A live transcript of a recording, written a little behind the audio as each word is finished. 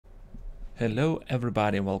Hello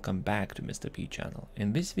everybody, welcome back to Mr. P channel.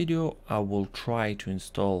 In this video I will try to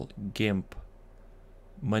install GIMP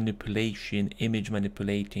image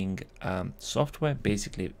manipulating software,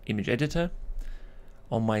 basically image editor,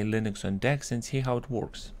 on my Linux on DeX and see how it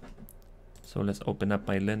works. So let's open up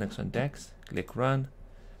my Linux on DeX, click run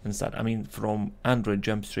and start. From Android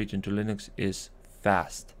jump straight into Linux is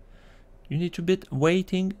fast. You need to be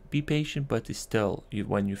waiting, be patient, but it's still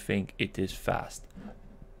when you think it is fast.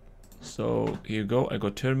 So here you go, I go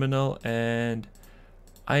terminal and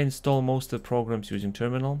I install most of the programs using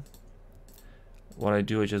terminal. What I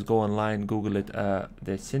do is just go online, Google it,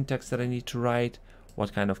 the syntax that I need to write,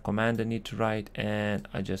 what kind of command I need to write, and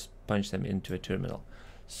I just punch them into a terminal.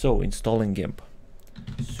 So installing GIMP,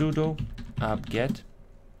 sudo apt-get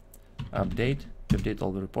update to update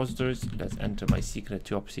all the repositories. Let's enter my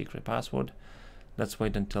top secret password. Let's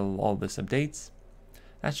wait until all this updates.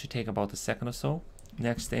 That should take about a second or so.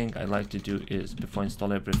 Next thing I like to do is, before I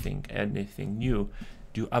install anything new,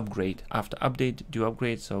 do upgrade. After update, do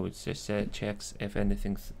upgrade, so it just checks if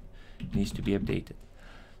anything needs to be updated.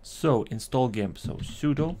 So install GIMP. So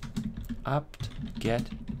sudo apt-get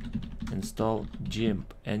install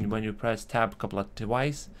GIMP, and when you press tab a couple of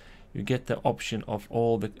twice, you get the option of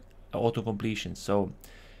all the auto completion. So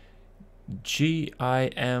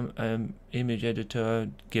GIMP image editor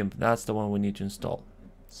GIMP, that's the one we need to install.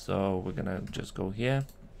 So we're gonna just go here,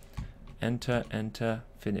 enter,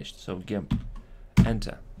 finished. So GIMP,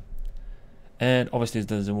 enter. And obviously it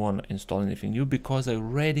doesn't want to install anything new because I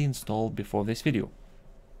already installed before this video.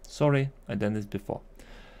 Sorry, I done this before.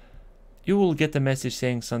 You will get a message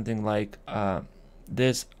saying something like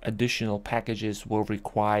this additional packages will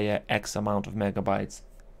require X amount of megabytes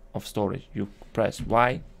of storage. You press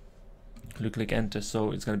Y, you click enter,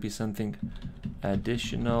 so it's gonna be something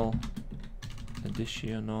additional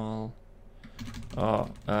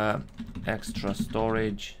extra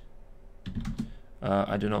storage.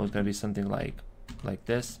 I don't know, it's gonna be something like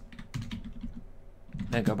this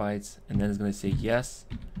megabytes, and then it's gonna say yes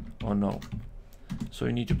or no. So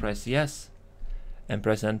you need to press yes and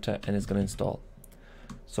press enter, and it's gonna install.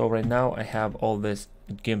 So right now I have all this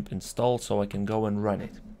GIMP installed, so I can go and run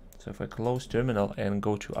it. So if I close terminal and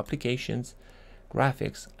go to applications,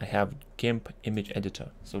 graphics, I have GIMP image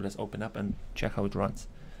editor. So let's open up and check how it runs.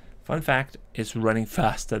 Fun fact, it's running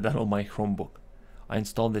faster than on my Chromebook. I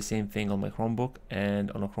installed the same thing on my Chromebook,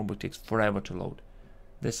 and on a Chromebook it takes forever to load.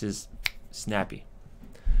 This is snappy.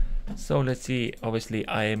 So let's see, obviously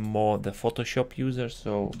I am more the Photoshop user,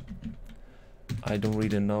 so I don't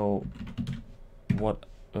really know what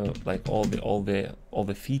like all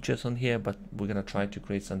the features on here, but we're gonna try to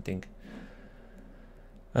create something.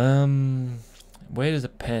 Where is the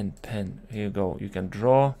pen? Here you go. You can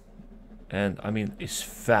draw, and it's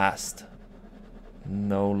fast,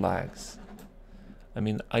 no lags.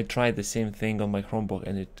 I tried the same thing on my Chromebook,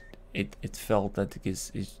 and it felt that it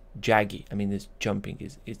is jaggy. It's jumping.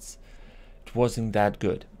 It wasn't that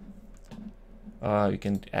good. You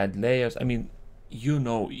can add layers.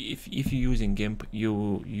 If you're using GIMP, you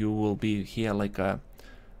will be here like at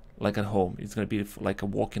home. It's gonna be like a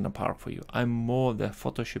walk in the park for you. I'm more the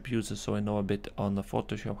Photoshop user, so I know a bit on the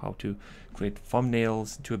Photoshop, how to create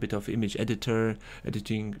thumbnails, do a bit of image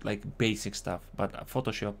editing, like basic stuff. But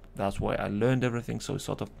Photoshop, that's why I learned everything, so it's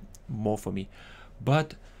sort of more for me.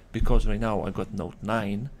 But because right now I got Note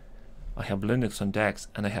 9, I have Linux on DeX,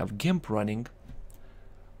 and I have GIMP running,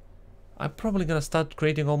 I'm probably gonna start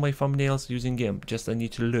creating all my thumbnails using GIMP. Just I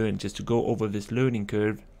need to learn, just to go over this learning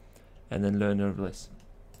curve and then learn over this.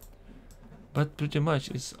 But pretty much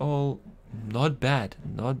it's all not bad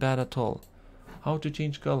at all. How to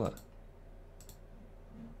change color?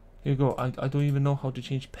 Here you go. I don't even know how to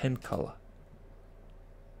change pen color.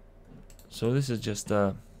 So this is just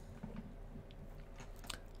I'm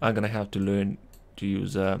gonna have to learn to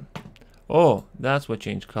use oh, that's what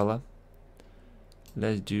changed color.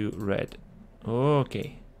 Let's do red.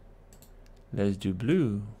 Okay, let's do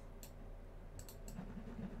blue.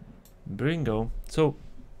 Bingo. So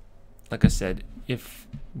like I said, if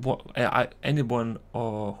anyone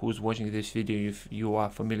who's watching this video, if you are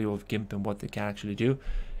familiar with GIMP and what they can actually do,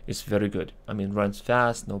 it's very good. Runs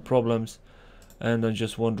fast, no problems. And I'm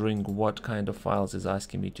just wondering what kind of files is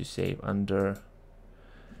asking me to save under.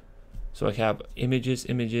 So I have images,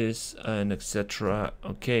 and etc.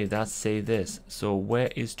 Okay, that's save this. So where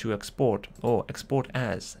is to export? Oh, export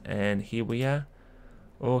as, and here we are.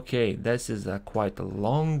 Okay, this is quite a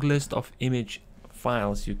long list of image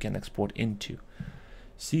files you can export into.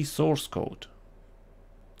 See source code,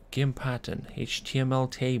 GIMP pattern,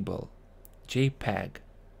 HTML table, JPEG,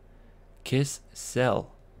 KISS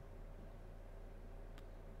cell,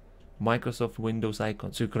 Microsoft Windows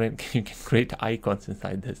icons. So you can create icons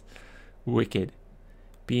inside this. Wicked.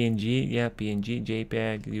 PNG, yeah, PNG,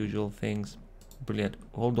 JPEG, usual things. Brilliant.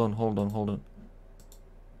 Hold on.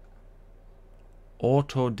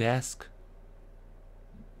 Autodesk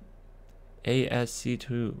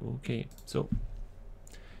ASC2. Okay, so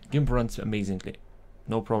GIMP runs amazingly,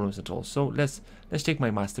 no problems at all. So let's take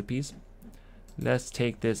my masterpiece. Let's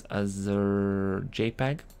take this as a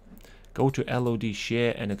JPEG. Go to LoD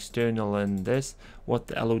share and external and this. What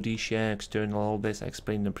the LoD share, external, all this I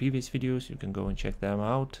explained in the previous videos. You can go and check them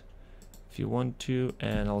out if you want to.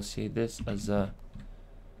 And I'll say this as a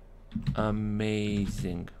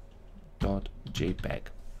amazing.jpg.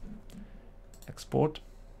 Export.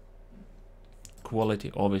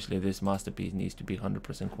 Quality, obviously this masterpiece needs to be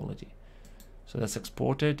 100% quality. So that's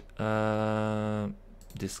exported.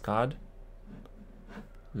 Discard.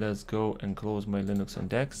 Let's go and close my Linux on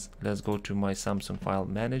DeX. Let's go to my Samsung file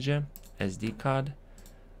manager, SD card,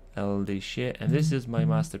 LD share, and this is my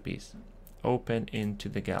masterpiece. Open into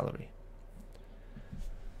the gallery.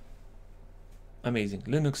 Amazing.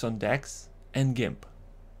 Linux on DeX and GIMP.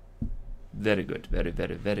 Very good. Very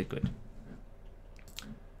good.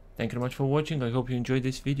 Thank you very much for watching. I hope you enjoyed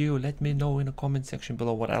this video. Let me know in the comment section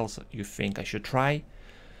below what else you think I should try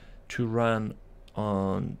to run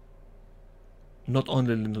on not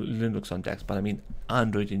only Linux on DeX, but I mean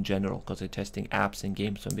Android in general, because I'm testing apps and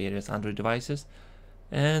games on various Android devices,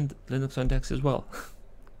 and Linux on DeX as well.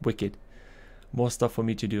 Wicked. More stuff for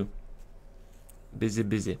me to do.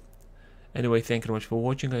 Busy. Anyway, thank you very much for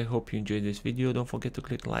watching. I hope you enjoyed this video. Don't forget to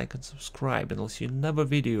click like and subscribe, and I'll see you in another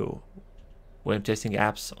video where I'm testing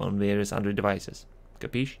apps on various Android devices.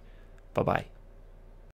 Capiche? Bye-bye.